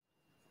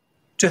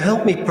To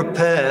help me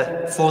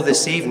prepare for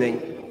this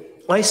evening,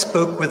 I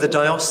spoke with a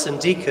diocesan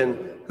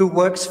deacon who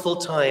works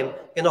full-time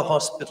in a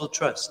hospital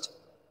trust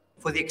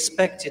for the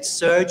expected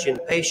surge in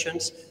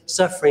patients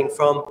suffering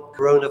from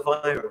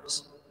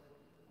coronavirus.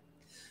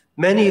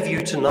 Many of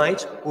you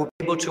tonight will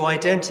be able to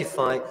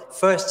identify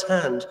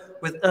firsthand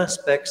with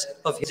aspects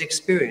of his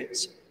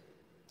experience,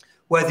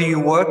 whether you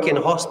work in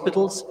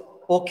hospitals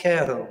or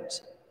care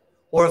homes,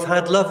 or have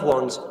had loved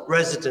ones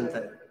resident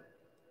there,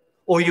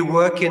 or you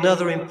work in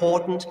other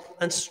important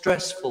and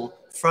stressful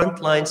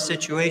frontline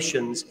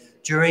situations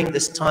during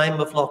this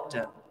time of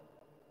lockdown.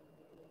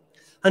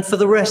 And for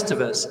the rest of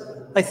us,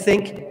 I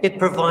think it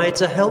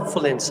provides a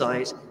helpful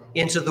insight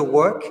into the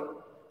work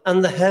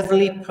and the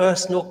heavily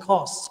personal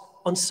costs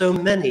on so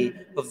many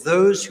of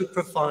those who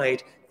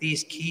provide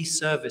these key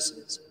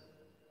services.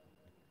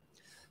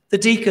 The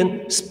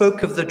deacon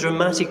spoke of the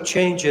dramatic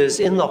changes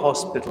in the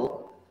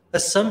hospital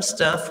as some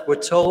staff were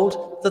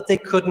told that they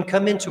couldn't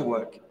come into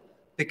work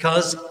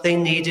because they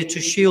needed to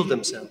shield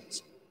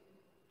themselves,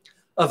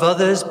 of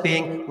others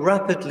being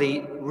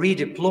rapidly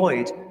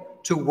redeployed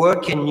to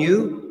work in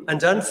new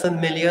and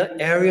unfamiliar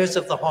areas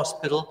of the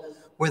hospital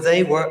where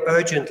they were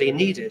urgently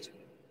needed,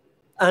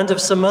 and of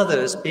some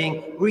others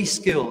being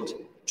reskilled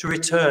to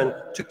return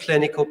to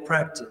clinical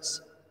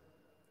practice.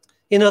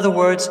 In other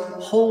words,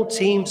 whole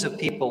teams of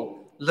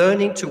people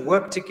learning to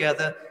work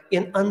together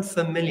in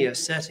unfamiliar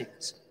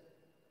settings.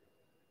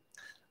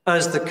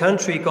 As the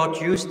country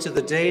got used to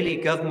the daily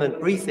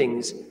government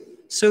briefings,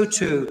 so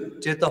too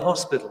did the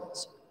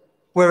hospitals,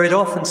 where it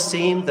often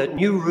seemed that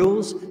new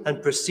rules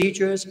and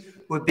procedures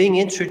were being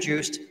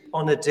introduced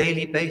on a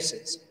daily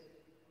basis.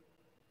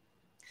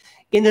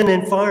 In an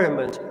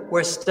environment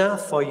where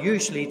staff are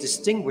usually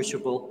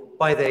distinguishable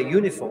by their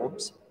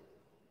uniforms,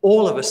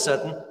 all of a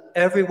sudden,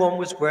 everyone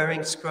was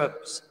wearing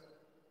scrubs,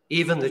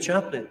 even the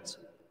chaplains.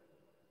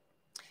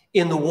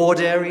 In the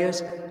ward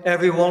areas,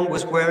 everyone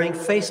was wearing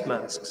face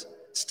masks,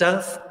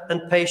 staff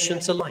and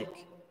patients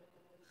alike.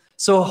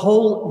 So a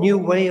whole new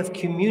way of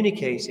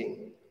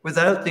communicating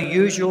without the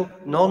usual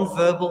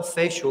non-verbal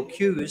facial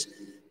cues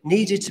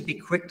needed to be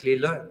quickly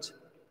learned.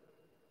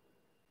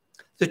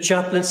 The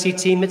chaplaincy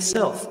team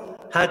itself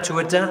had to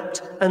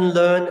adapt and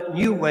learn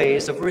new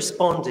ways of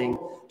responding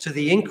to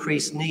the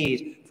increased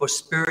need for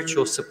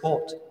spiritual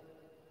support.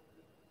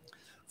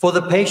 For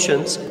the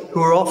patients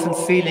who are often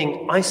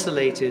feeling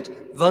isolated,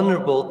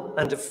 vulnerable,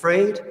 and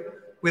afraid,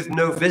 with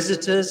no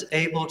visitors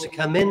able to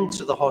come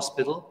into the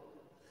hospital,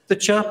 the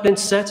chaplain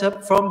set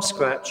up from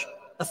scratch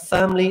a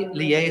family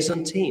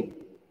liaison team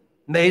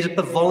made up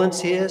of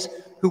volunteers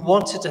who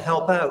wanted to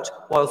help out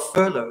while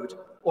furloughed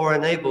or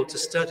unable to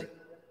study.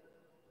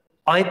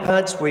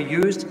 iPads were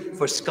used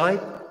for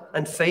Skype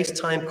and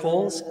FaceTime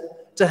calls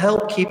to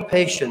help keep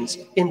patients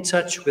in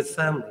touch with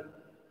family,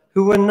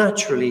 who were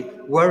naturally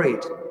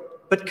worried,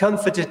 but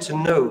comforted to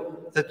know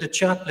that the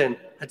chaplain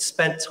had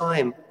spent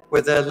time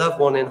with their loved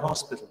one in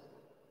hospital.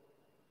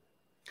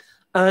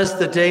 As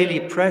the daily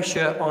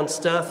pressure on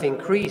staff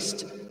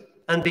increased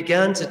and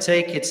began to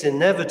take its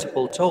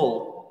inevitable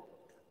toll,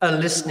 a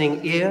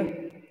listening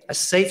ear, a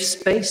safe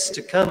space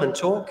to come and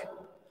talk,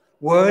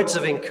 words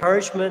of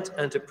encouragement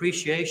and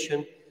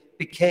appreciation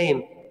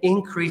became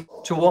increased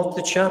to what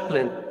the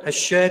chaplain has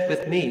shared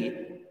with me,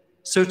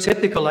 so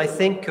typical, I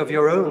think, of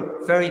your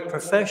own very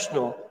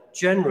professional,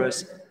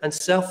 generous and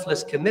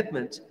selfless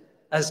commitment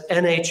as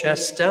NHS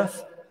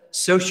staff,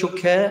 social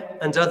care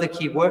and other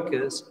key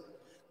workers.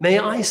 May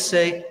I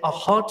say a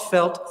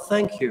heartfelt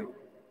thank you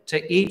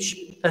to each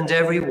and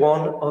every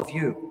one of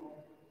you.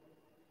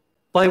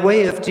 By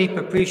way of deep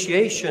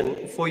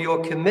appreciation for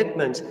your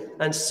commitment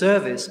and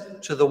service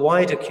to the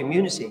wider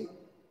community,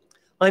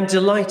 I'm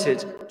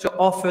delighted to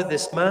offer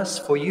this Mass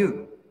for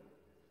you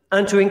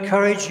and to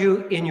encourage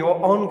you in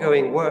your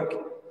ongoing work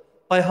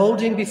by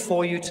holding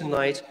before you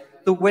tonight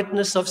the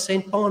witness of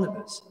St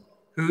Barnabas,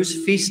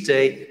 whose feast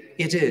day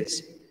it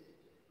is.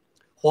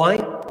 Why?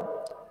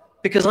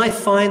 Because I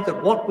find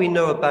that what we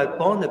know about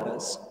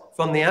Barnabas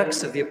from the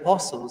Acts of the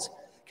Apostles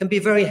can be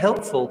very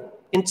helpful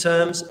in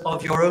terms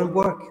of your own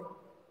work.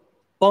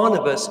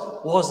 Barnabas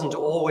wasn't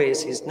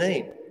always his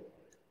name.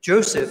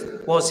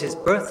 Joseph was his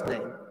birth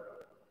name.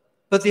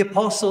 But the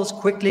apostles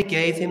quickly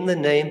gave him the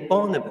name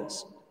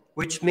Barnabas,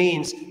 which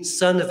means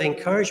son of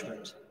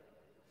encouragement,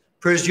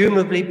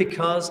 presumably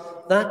because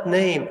that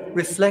name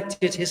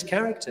reflected his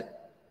character.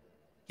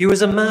 He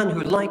was a man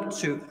who liked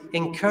to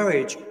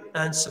encourage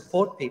and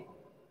support people.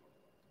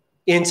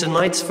 In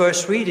tonight's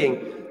first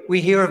reading,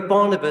 we hear of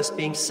Barnabas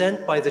being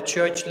sent by the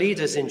church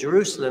leaders in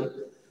Jerusalem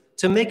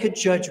to make a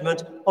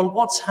judgment on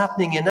what's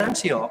happening in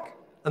Antioch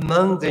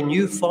among the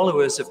new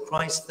followers of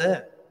Christ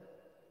there.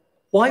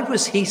 Why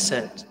was he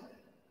sent?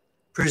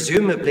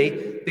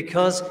 Presumably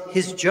because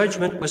his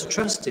judgment was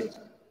trusted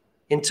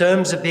in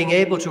terms of being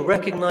able to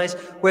recognize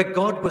where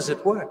God was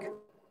at work.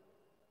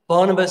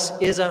 Barnabas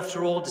is,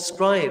 after all,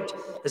 described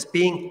as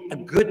being a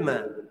good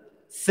man,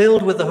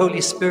 filled with the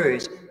Holy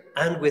Spirit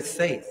and with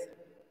faith.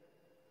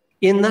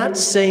 In that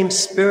same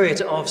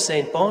spirit of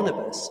St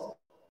Barnabas,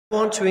 I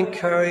want to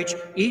encourage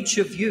each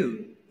of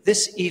you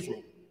this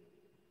evening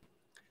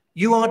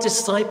You are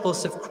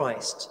disciples of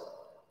Christ,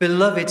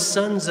 beloved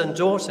sons and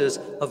daughters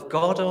of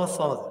God our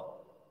Father.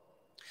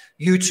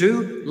 You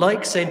too,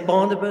 like St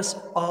Barnabas,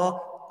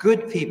 are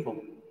good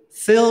people,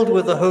 filled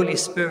with the Holy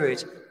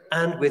Spirit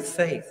and with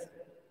faith.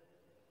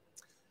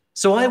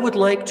 So I would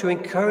like to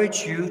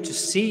encourage you to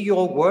see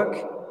your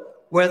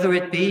work, whether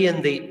it be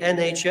in the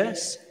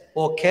NHS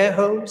or care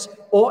homes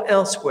or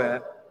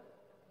elsewhere,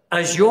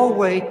 as your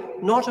way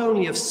not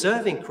only of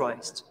serving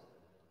Christ,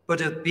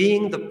 but of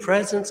being the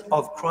presence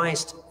of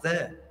Christ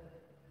there.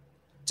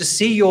 To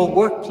see your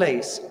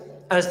workplace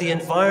as the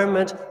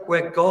environment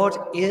where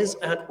God is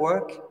at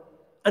work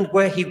and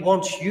where he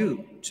wants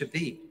you to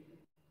be.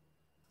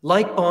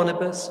 Like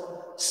Barnabas,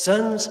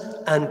 sons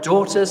and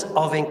daughters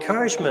of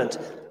encouragement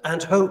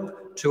and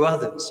hope to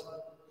others,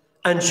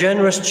 and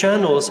generous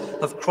channels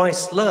of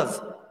Christ's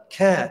love,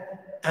 care,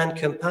 and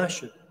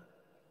compassion.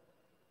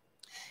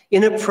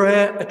 In a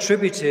prayer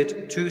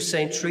attributed to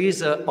St.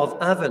 Teresa of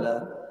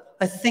Avila,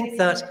 I think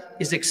that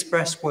is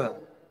expressed well.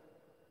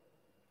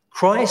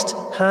 Christ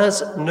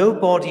has no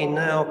body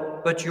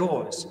now but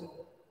yours,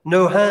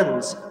 no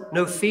hands,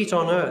 no feet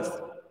on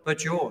earth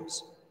but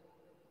yours.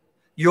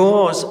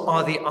 Yours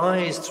are the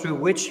eyes through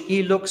which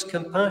he looks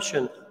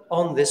compassion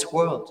on this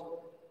world.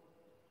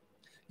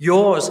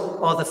 Yours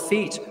are the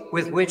feet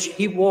with which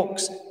he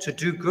walks to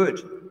do good.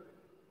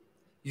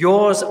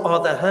 Yours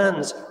are the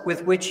hands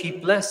with which he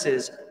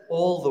blesses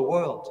all the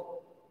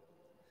world.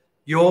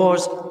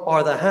 Yours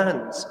are the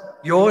hands,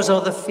 yours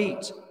are the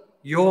feet,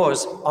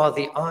 yours are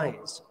the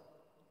eyes.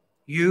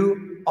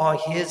 You are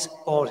his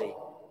body.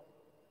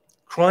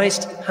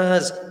 Christ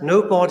has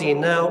no body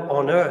now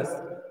on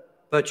earth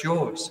but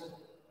yours.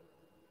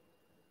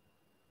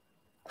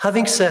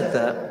 Having said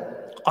that,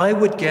 I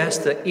would guess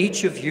that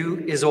each of you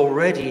is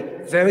already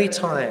very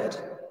tired,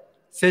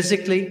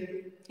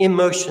 physically,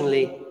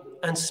 emotionally,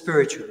 and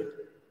spiritually.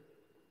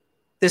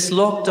 This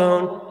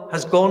lockdown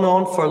has gone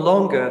on for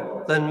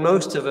longer than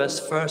most of us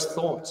first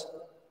thought.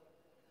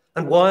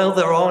 And while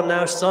there are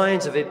now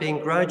signs of it being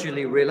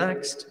gradually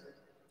relaxed,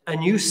 a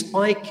new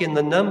spike in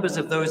the numbers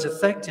of those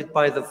affected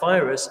by the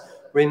virus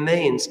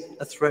remains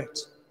a threat.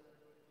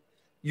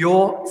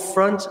 Your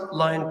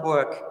frontline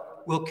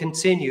work will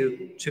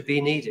continue to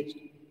be needed.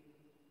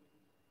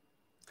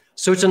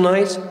 So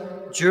tonight,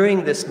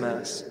 during this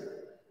Mass,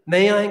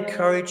 may I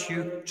encourage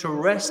you to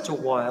rest a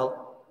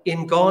while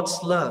in God's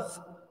love,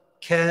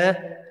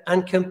 care,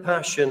 and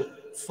compassion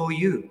for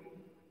you,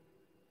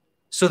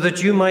 so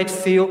that you might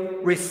feel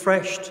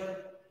refreshed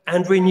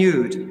and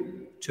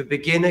renewed to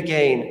begin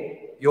again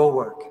your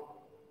work.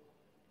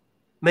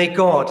 May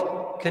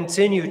God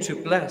continue to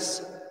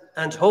bless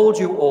and hold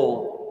you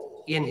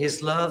all in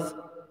his love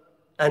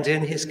and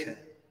in his care.